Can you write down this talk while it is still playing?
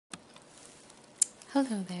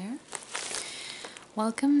Hello there.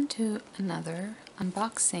 Welcome to another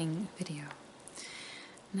unboxing video.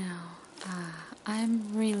 Now,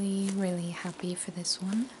 I'm really happy for this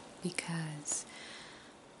one because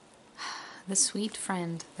the sweet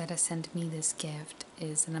friend that has sent me this gift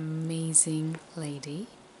is an amazing lady,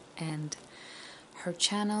 and her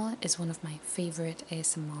channel is one of my favorite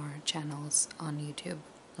ASMR channels on YouTube,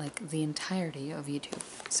 like the entirety of YouTube.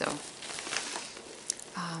 So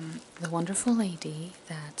the wonderful lady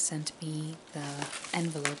that sent me the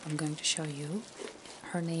envelope I'm going to show you,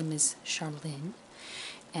 her name is Sharlyn,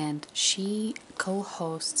 and she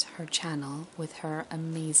co-hosts her channel with her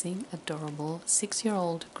amazing, adorable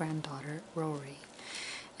 6-year-old granddaughter, Rori.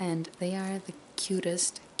 And they are the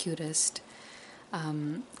cutest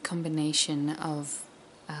combination of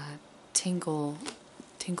tingle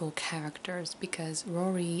characters, because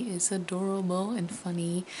Rori is adorable and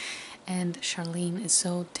funny, and Sharlyn is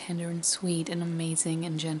so tender and sweet and amazing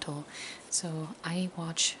and gentle. So I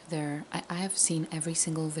watch I have seen every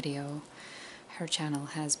single video her channel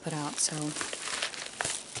has put out. So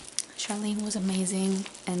Sharlyn was amazing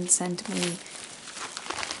and sent me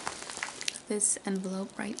this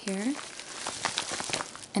envelope right here,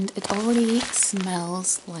 and it already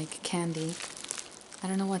smells like candy. I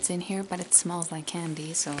don't know what's in here, but it smells like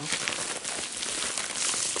candy, so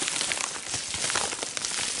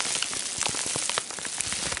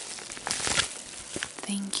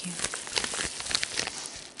thank you.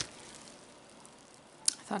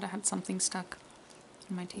 I thought I had something stuck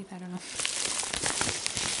in my teeth, I don't know.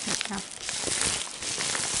 Yeah.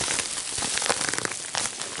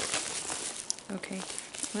 Okay,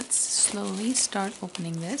 let's slowly start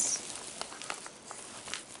opening this.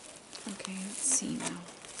 Okay, let's see now.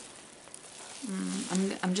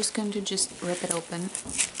 I'm just going to rip it open.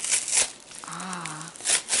 Ah.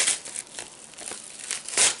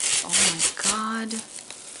 Oh my god.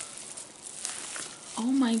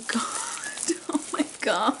 Oh my god. Oh my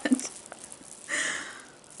god.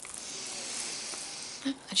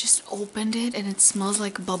 I just opened it and it smells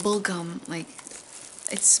like bubble gum. Like,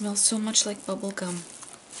 it smells so much like bubble gum.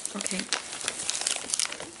 Okay.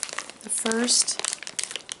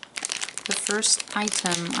 The first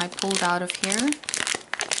item I pulled out of here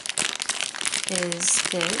is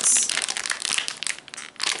this,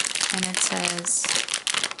 and it says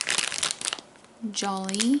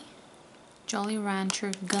Jolly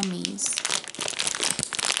Rancher gummies.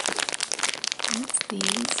 What's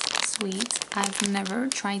these? Sweets. I've never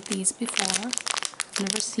tried these before. I've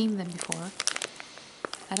never seen them before.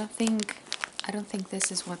 I don't think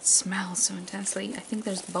this is what smells so intensely. I think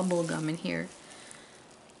there's bubble gum in here.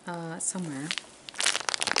 Somewhere,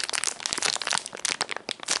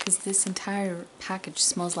 because this entire package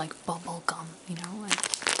smells like bubble gum, you know. Like,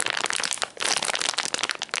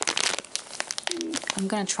 I'm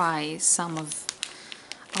gonna try some of.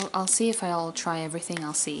 I'll see if I'll try everything.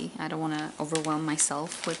 I'll see. I don't want to overwhelm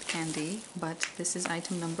myself with candy, but this is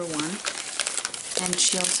item number 1. And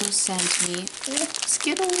she also sent me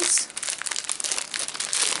Skittles.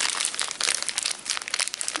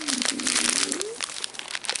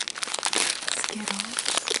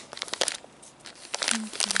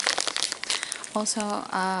 Also,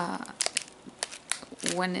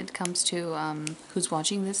 when it comes to who's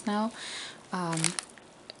watching this now,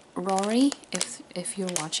 Rori, if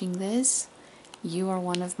you're watching this, you are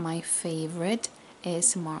one of my favorite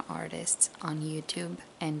ASMR artists on YouTube,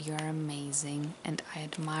 and you're amazing, and I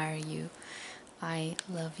admire you. I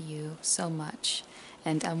love you so much,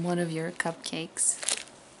 and I'm one of your cupcakes.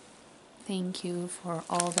 Thank you for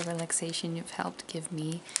all the relaxation you've helped give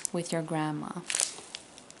me with your grandma.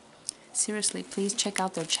 Seriously, please check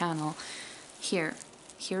out their channel.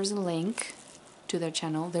 Here's a link to their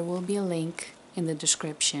channel. There will be a link in the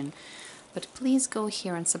description. But please go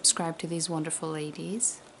here and subscribe to these wonderful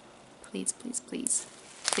ladies. Please.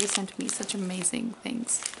 They sent me such amazing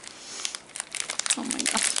things. Oh my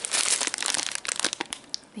god.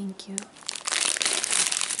 Thank you.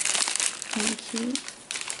 Thank you.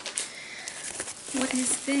 What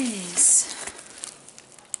is this?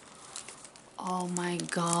 Oh my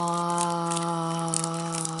god.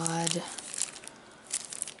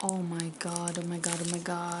 Oh my god, oh my god, oh my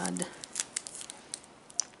god.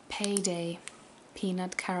 Payday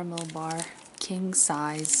peanut caramel bar, king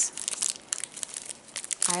size.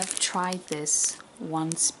 I have tried this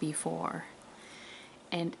once before,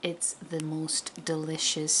 and it's the most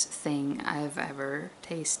delicious thing I've ever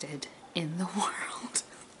tasted in the world.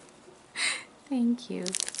 Thank you.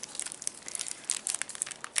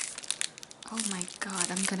 Oh my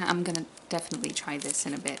god, I'm gonna definitely try this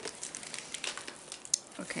in a bit.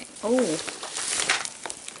 Okay. Oh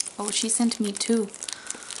Oh, she sent me two.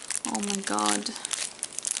 Oh my god.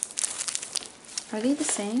 Are they the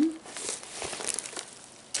same?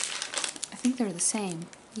 I think they're the same.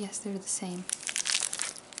 Yes, they're the same.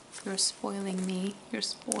 You're spoiling me. You're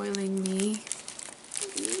spoiling me.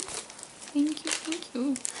 Thank you, thank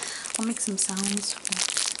you. I'll make some sounds with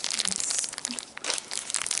this.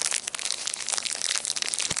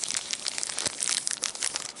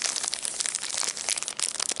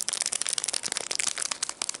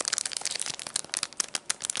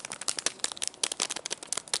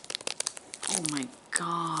 Oh my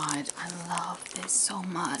god, I love this so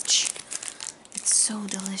much. It's so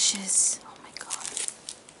delicious. Oh my god.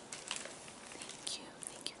 Thank you,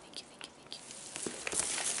 thank you, thank you, thank you, thank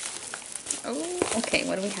you. Oh, okay,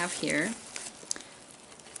 what do we have here?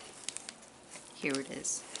 Here it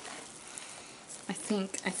is. I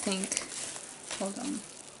think, hold on.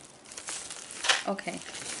 Okay.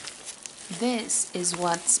 This is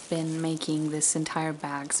what's been making this entire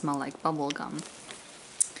bag smell like bubblegum.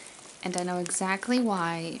 And I know exactly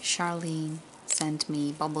why Sharlyn sent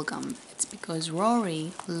me bubblegum. It's because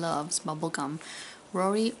Rory loves bubblegum.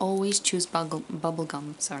 Rory always chews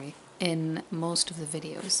bubblegum, sorry, in most of the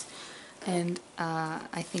videos. And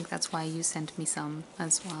I think that's why you sent me some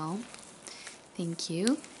as well. Thank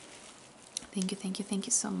you. Thank you, thank you, thank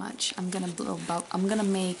you so much. I'm gonna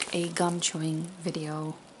make a gum chewing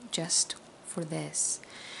video just for this.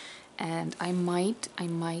 And I might,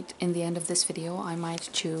 in the end of this video, I might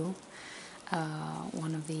chew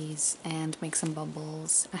one of these and make some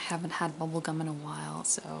bubbles. I haven't had bubblegum in a while,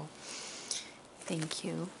 so thank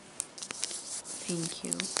you. Thank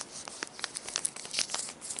you.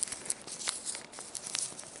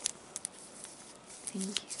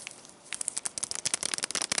 Thank you.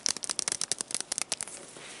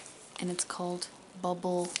 And it's called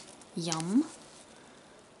Bubble Yum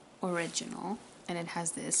Original, and it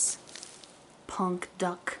has this punk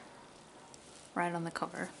duck right on the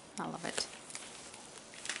cover. I love it.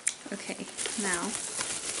 Okay, now.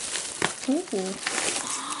 Ooh.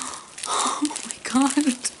 Oh my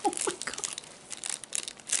god. Oh my god.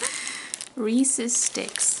 Reese's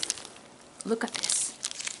Sticks. Look at this.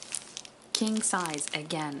 King size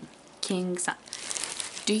again. King size.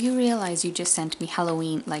 Do you realize you just sent me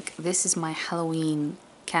Halloween? Like, this is my Halloween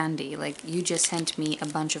candy. Like, you just sent me a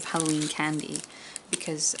bunch of Halloween candy.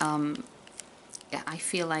 Because, yeah, I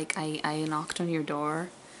feel like I knocked on your door,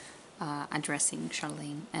 addressing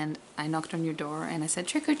Sharlyn, and I knocked on your door and I said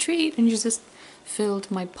trick or treat, and you just filled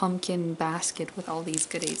my pumpkin basket with all these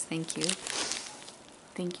goodies. Thank you.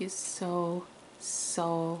 Thank you so,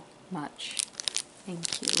 so much.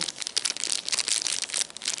 Thank you.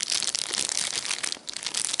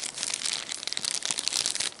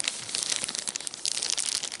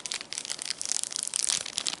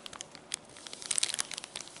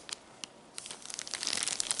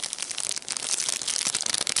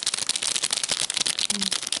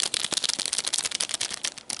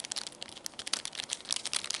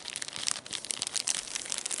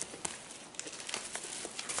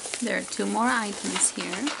 There are two more items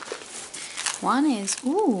here. One is,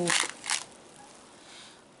 ooh,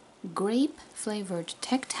 grape flavored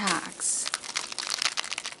Tic Tacs.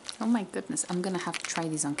 Oh my goodness, I'm gonna have to try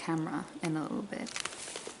these on camera in a little bit.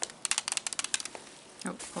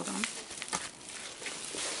 Oh, hold on.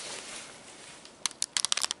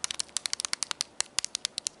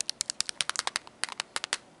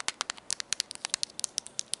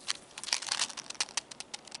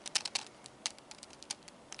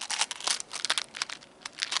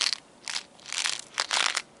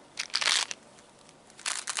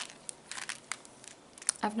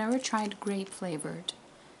 I've never tried grape flavored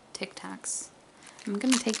Tic Tacs. I'm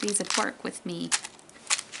gonna take these at work with me.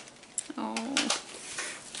 Oh,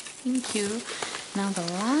 thank you. Now the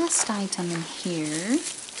last item in here,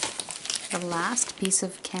 the last piece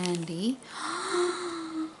of candy.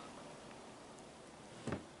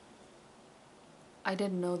 I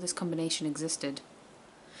didn't know this combination existed.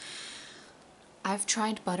 I've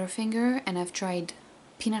tried Butterfinger and I've tried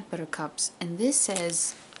peanut butter cups, and this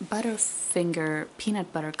says Butterfinger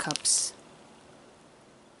peanut butter cups.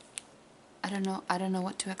 I don't know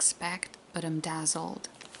what to expect, but I'm dazzled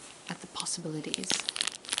at the possibilities.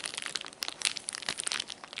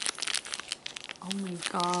 Oh my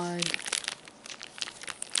god.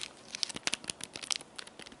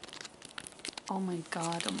 Oh my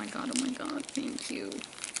god, oh my god, oh my god, thank you.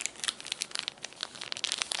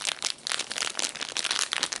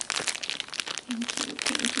 Thank you,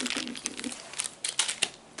 thank you, thank you.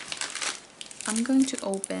 I'm going to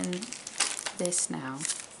open this now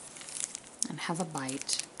and have a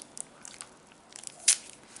bite.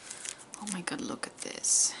 Oh my god, look at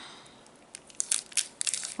this.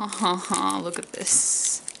 Look at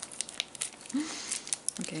this.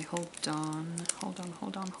 Okay, hold on.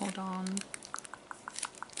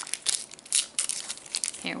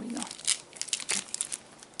 Here we go. Okay.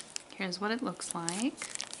 Here's what it looks like.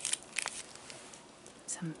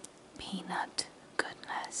 Some peanut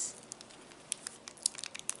goodness.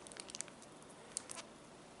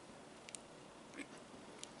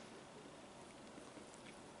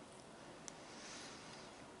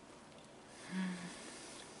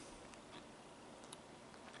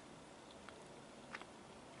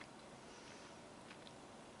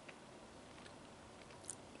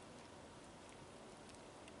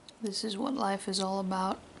 This is what life is all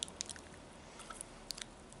about.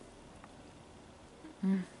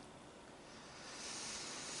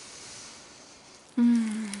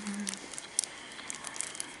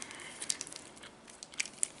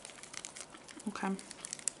 Okay.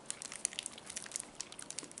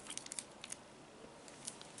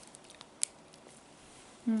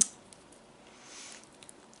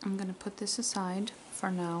 I'm gonna put this aside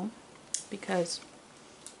for now because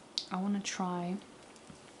I want to try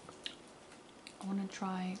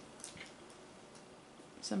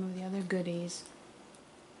some of the other goodies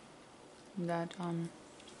that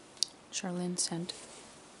Sharlyn sent.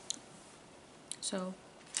 So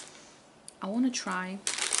I want to try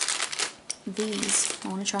these. I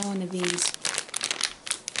want to try one of these.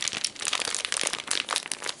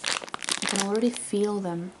 I can already feel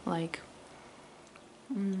them, like,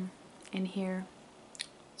 in here.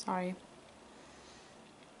 Sorry.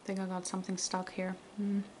 I think I got something stuck here.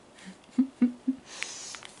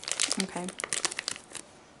 Okay.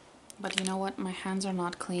 But you know what? My hands are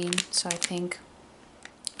not clean, so I think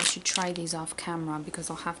I should try these off camera because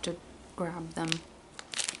I'll have to grab them.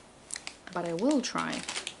 But I will try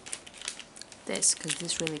this because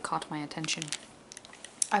this really caught my attention.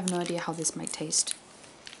 I have no idea how this might taste.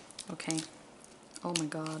 Okay. Oh my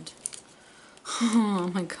god. Oh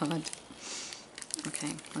my god.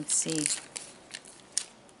 Okay, let's see.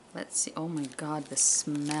 Let's see. Oh my god, the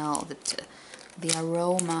smell, the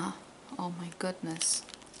aroma. Oh my goodness.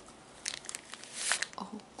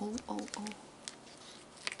 Oh.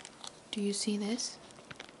 Do you see this?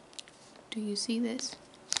 Do you see this?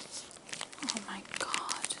 Oh my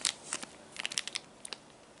god.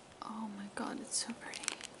 Oh my god, it's so pretty.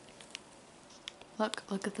 Look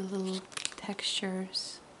at the little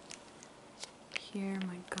textures here,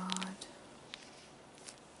 my god.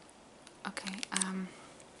 Okay,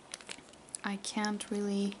 I can't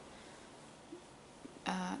really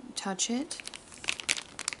touch it,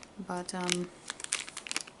 but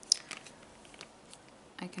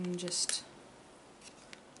I can just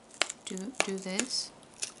do this.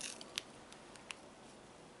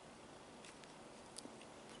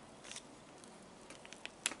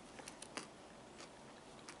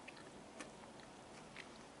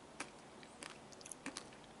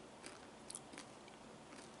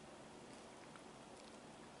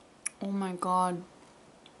 Oh my god.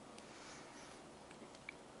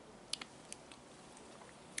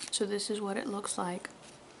 So this is what it looks like,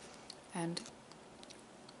 and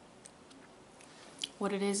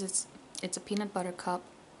what it is, it's a peanut butter cup,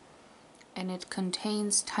 and it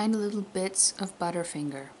contains tiny little bits of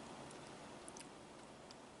Butterfinger.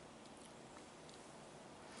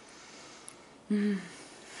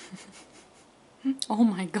 Oh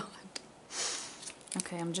my god.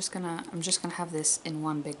 Okay, I'm just gonna have this in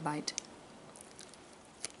one big bite.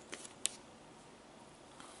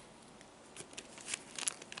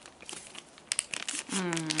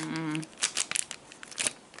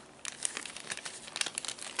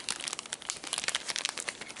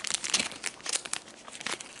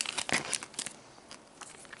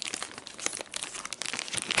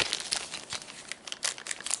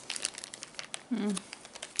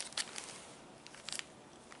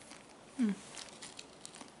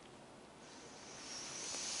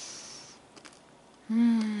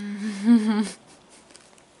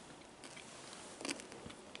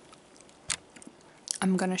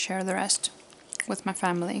 I'm gonna share the rest with my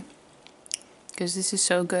family because this is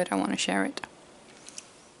so good. I want to share it.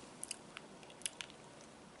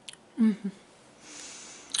 Oh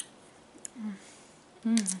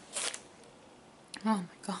my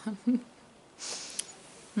god.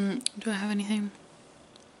 Do I have anything?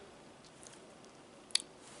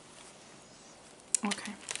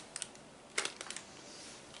 Okay.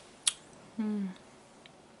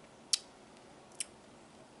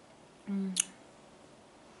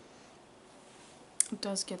 It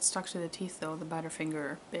does get stuck to the teeth though, the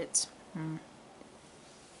Butterfinger bits.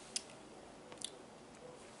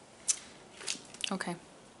 Okay.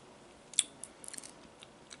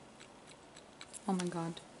 Oh my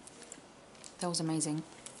god. That was amazing.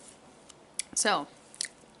 So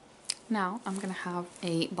now I'm gonna have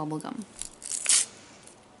a bubble gum.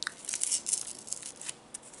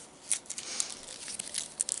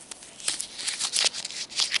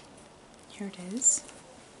 Here it is.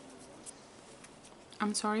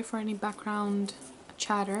 I'm sorry for any background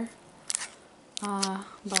chatter,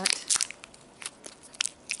 but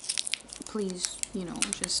please, you know,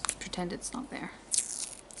 just pretend it's not there,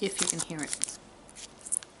 if you can hear it.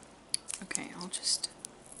 Okay, I'll just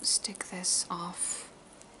stick this off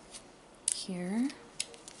here.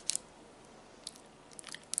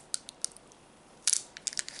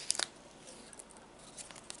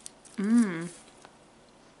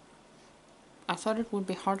 I thought it would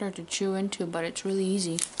be harder to chew into, but it's really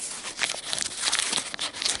easy.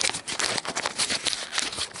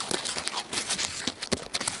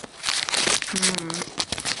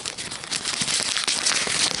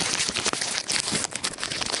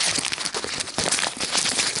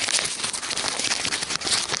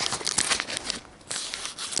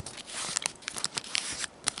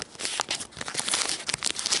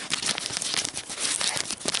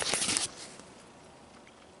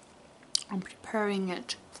 I'm preparing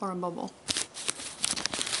it for a bubble.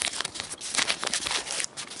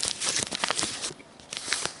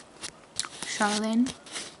 Sharlyn,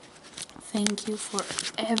 thank you for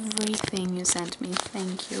everything you sent me.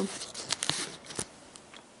 Thank you.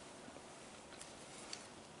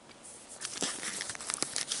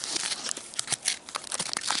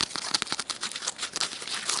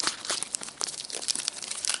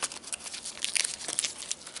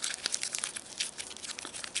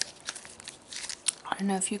 I don't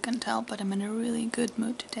know if you can tell, but I'm in a really good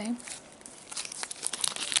mood today.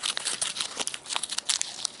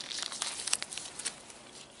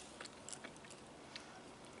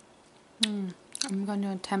 I'm going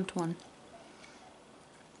to attempt one.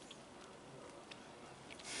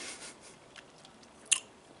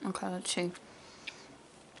 Okay, let's see.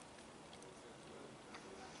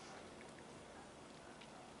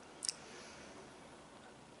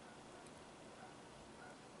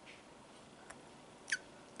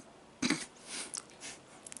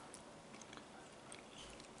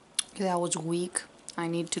 That was weak. I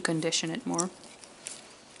need to condition it more.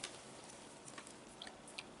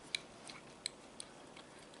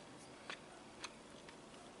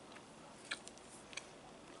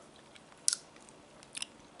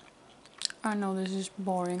 I know this is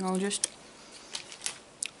boring. I'll just...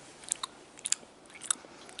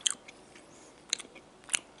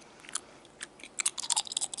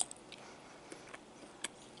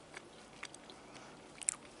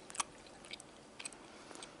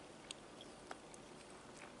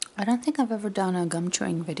 I don't think I've ever done a gum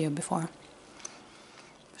chewing video before,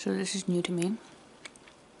 so this is new to me.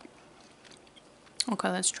 Okay,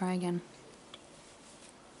 let's try again.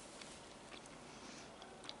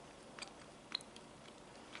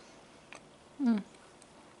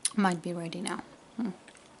 Might be ready now.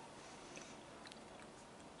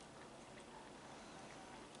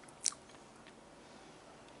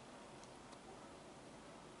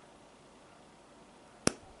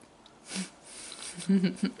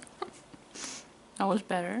 That was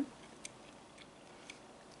better.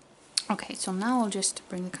 Okay, so now I'll just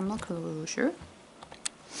bring the camel closure.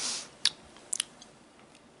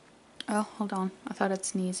 Oh, hold on. I thought I'd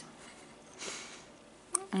sneeze.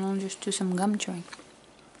 And I'll just do some gum chewing.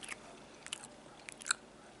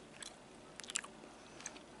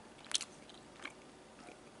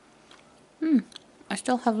 I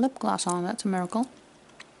still have lip gloss on. That's a miracle.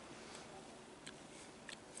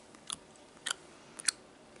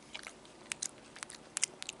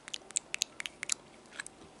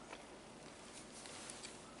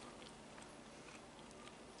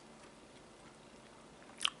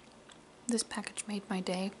 This package made my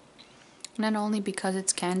day. Not only because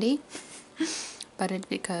it's candy, but it's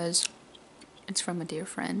because it's from a dear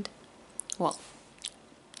friend. Well,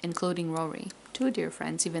 including Rory. Two dear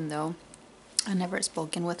friends, even though I never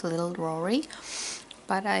spoken with little Rory.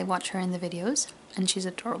 But I watch her in the videos, and she's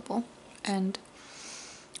adorable. And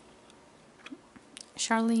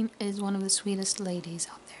Sharlyn is one of the sweetest ladies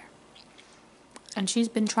out there. And she's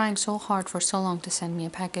been trying so hard for so long to send me a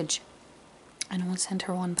package. And I won't send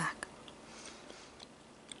her one back.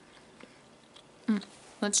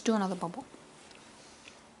 Let's do another bubble.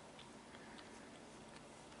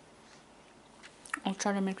 I'll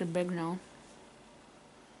try to make it big now.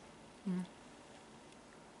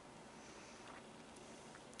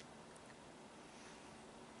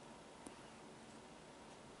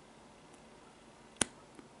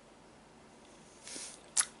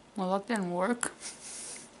 Well, that didn't work.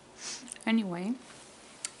 Anyway.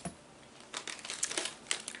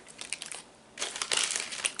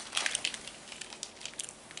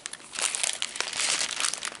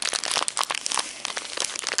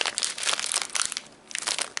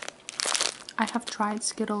 I have tried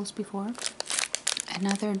Skittles before.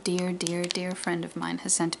 Another dear friend of mine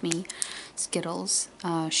has sent me Skittles.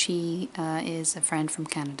 She is a friend from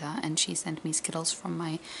Canada, and she sent me Skittles from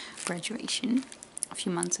my graduation a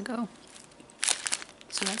few months ago.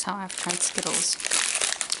 So that's how I've tried Skittles.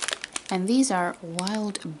 And these are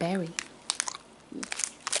wild berry.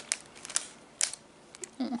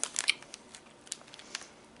 Oh.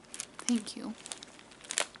 Thank you.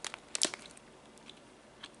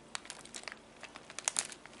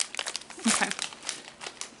 Okay.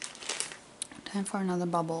 Time for another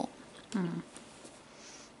bubble.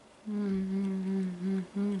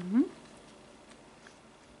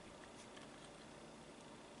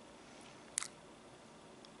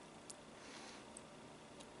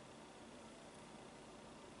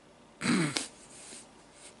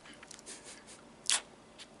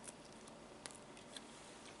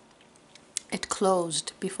 It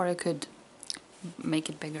closed before I could make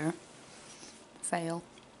it bigger. Fail.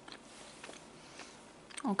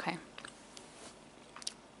 Okay.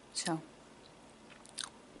 So,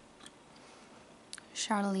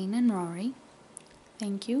 Sharlyn and Rori,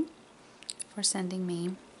 thank you for sending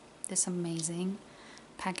me this amazing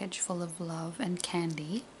package full of love and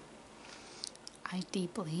candy. I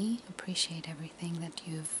deeply appreciate everything that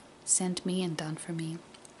you've sent me and done for me.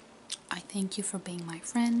 I thank you for being my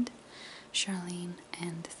friend, Sharlyn,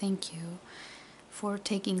 and thank you for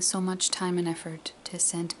taking so much time and effort to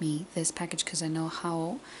send me this package, because I know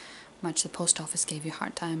how much the post office gave you a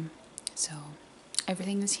hard time. So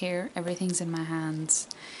everything is here, everything's in my hands.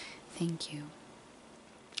 Thank you.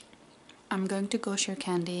 I'm going to go share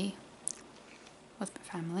candy with my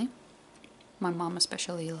family. My mom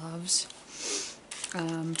especially loves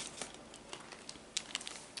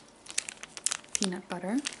peanut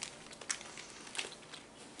butter.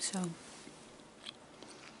 So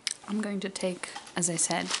I'm going to take, as I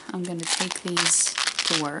said, I'm going to take these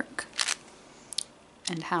to work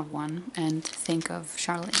and have one and think of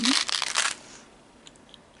Sharlyn.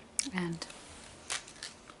 And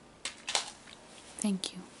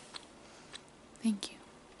thank you. Thank you.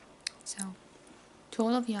 So, to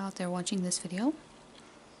all of you out there watching this video,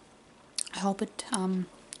 I hope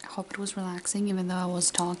it was relaxing, even though I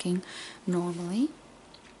was talking normally.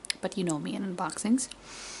 But you know me in unboxings.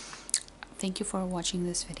 Thank you for watching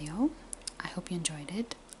this video. I hope you enjoyed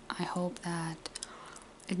it. I hope that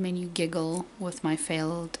it made you giggle with my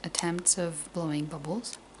failed attempts of blowing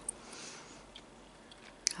bubbles.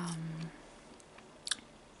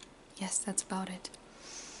 Yes, that's about it.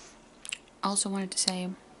 I also wanted to say,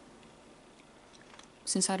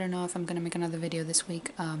 since I don't know if I'm going to make another video this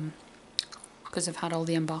week, because I've had all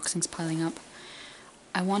the unboxings piling up,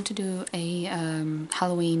 I want to do a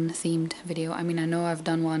Halloween themed video. I mean, I know I've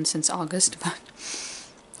done one since August, but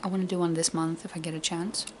I want to do one this month if I get a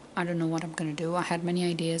chance. I don't know what I'm going to do. I had many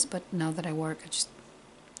ideas, but now that I work, I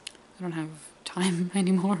don't have time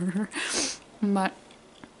anymore. But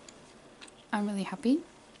I'm really happy,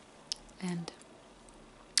 and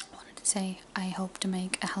I wanted to say I hope to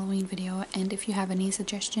make a Halloween video, and if you have any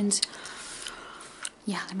suggestions,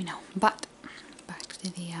 yeah, let me know. But back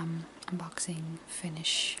to the unboxing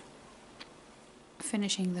finishing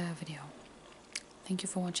the video. Thank you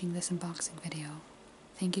for watching this unboxing video.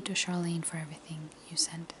 Thank you to Sharlyn for everything you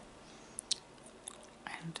sent.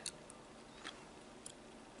 And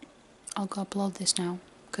I'll go upload this now,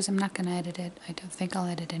 because I'm not gonna edit it. I don't think I'll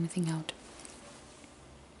edit anything out.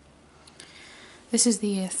 This is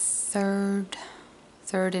the third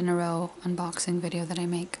in a row unboxing video that I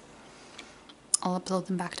make. I'll upload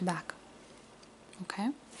them back to back. Okay?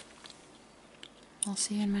 I'll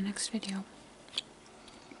see you in my next video.